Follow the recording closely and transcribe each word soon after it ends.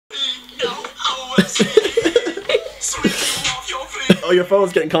Oh, your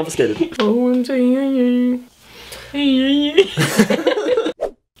phone's getting confiscated.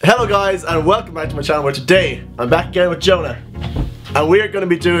 Hello guys, and welcome back to my channel, where today I'm back again with Jonah. And we're going to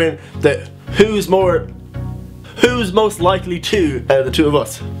be doing the who's most likely to out of the two of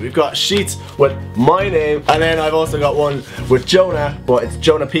us. We've got sheets with my name, and then I've also got one with Jonah, but it's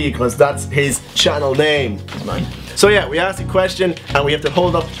Jonah P because that's his channel name. It's mine. So yeah, we ask a question and we have to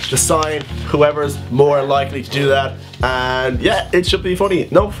hold up the sign, whoever's more likely to do that. And yeah, it should be funny.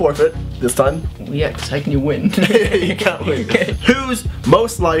 No forfeit this time. Yeah, because how can you win? You can't win. Who's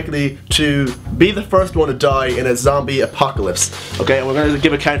most likely to be the first one to die in a zombie apocalypse? Okay, and we're going to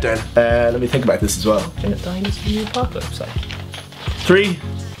give a countdown. Let me think about this as well. Gonna die in a zombie apocalypse, like. 3,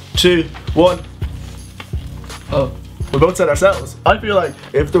 2, 1. Oh. We both said ourselves. I feel like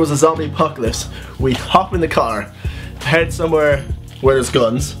if there was a zombie apocalypse, we'd hop in the car, head somewhere where there's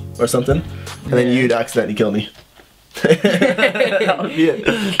guns or something, and then you'd accidentally kill me. That would be it.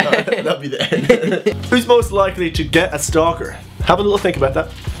 That would be the end. Who's most likely to get a stalker? Have a little think about that.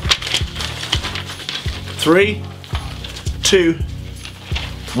 3, 2,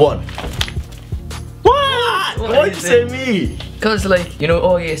 1. What? Why'd you say me? Because like, you know,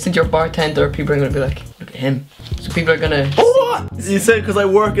 oh yeah, since you're a bartender, people are gonna be like, look at him. So people are gonna... What? You said because I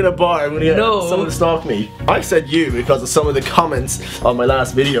work in a bar, I'm gonna get someone to stalk me. I said you because of some of the comments on my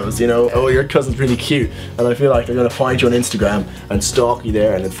last videos, you know, oh your cousin's really cute, and I feel like they're gonna find you on Instagram and stalk you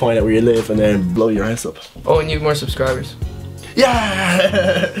there and then find out where you live and then blow your house up. Oh, and you have more subscribers.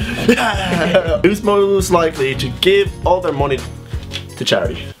 Yeah! Yeah! Who's most likely to give all their money to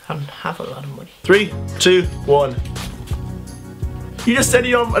charity? I don't have a lot of money. 3, 2, 1. You just said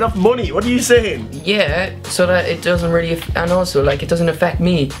you don't have enough money. What are you saying? Yeah, so that it doesn't really, and also like it doesn't affect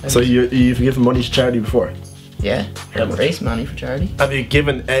me. So you've given money to charity before? Yeah, I haven't raised money for charity. Have you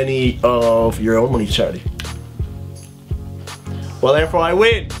given any of your own money to charity? Well, therefore I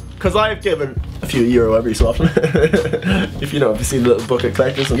win, because I've given a few euro every so often. If you see the little bucket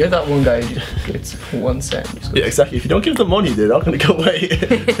collectors. You're that one guy who gets 1 cent. Yeah, exactly. If you don't give them money, they're not going to go away.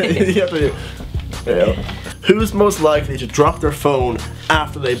 You have to. Yeah. Who's most likely to drop their phone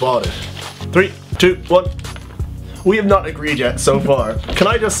after they bought it? 3, 2, 1. We have not agreed yet so far. Can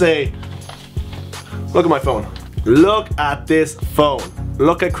I just say, look at my phone. Look at this phone.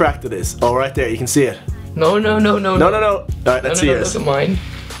 Look how cracked it is. Oh, right there, you can see it. No. Alright, let's see yours. Look at mine.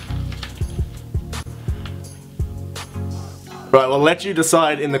 Right, we'll let you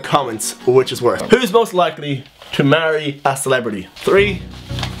decide in the comments which is worse. Who's most likely to marry a celebrity? 3,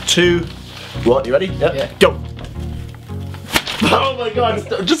 2, 1. You ready? Yep. Yeah. Go. Oh my god,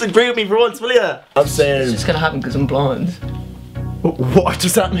 just agree with me for once, will ya? I'm saying... It's just gonna happen because I'm blonde. What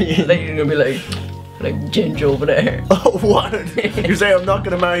does that mean? Like you're gonna be like Ginger over there. Oh, what? You're saying I'm not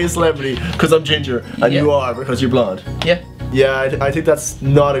gonna marry a celebrity because I'm ginger, and you are because you're blonde? Yeah. Yeah, I think that's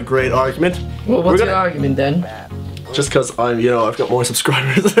not a great argument. Well, what's your argument then? Just because I'm, you know, I've got more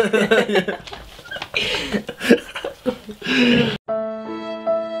subscribers.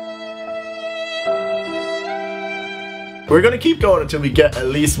 We're gonna keep going until we get at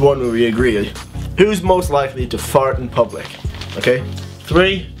least one where we agree. Who's most likely to fart in public? Okay?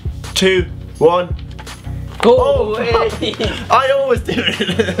 3, 2, 1. Go away! I always do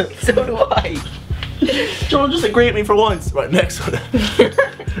it. So do I. Don't just agree with me for once. Right, next one.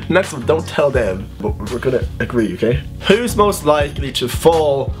 Next one, don't tell them, but we're gonna agree, okay? Who's most likely to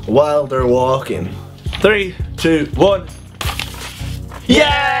fall while they're walking? 3, 2, 1.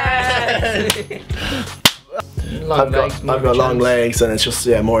 Yeah! I've got long legs and it's just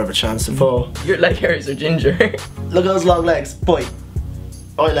more of a chance to fall. Your leg hairs are ginger. Look at those long legs, boy.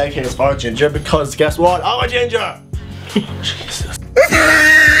 My leg hairs are ginger because guess what? I'm a ginger! Jesus.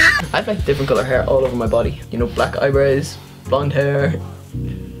 I have like different colour hair all over my body. You know, black eyebrows, blonde hair.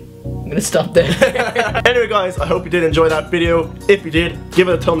 I'm gonna stop there. Anyway guys, I hope you did enjoy that video. If you did, give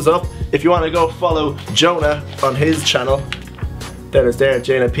it a thumbs up. If you want to go follow Jonah on his channel, there,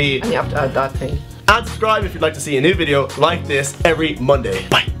 Jonah P. And you have to add that thing. And subscribe if you'd like to see a new video like this every Monday.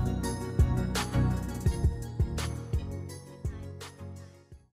 Bye.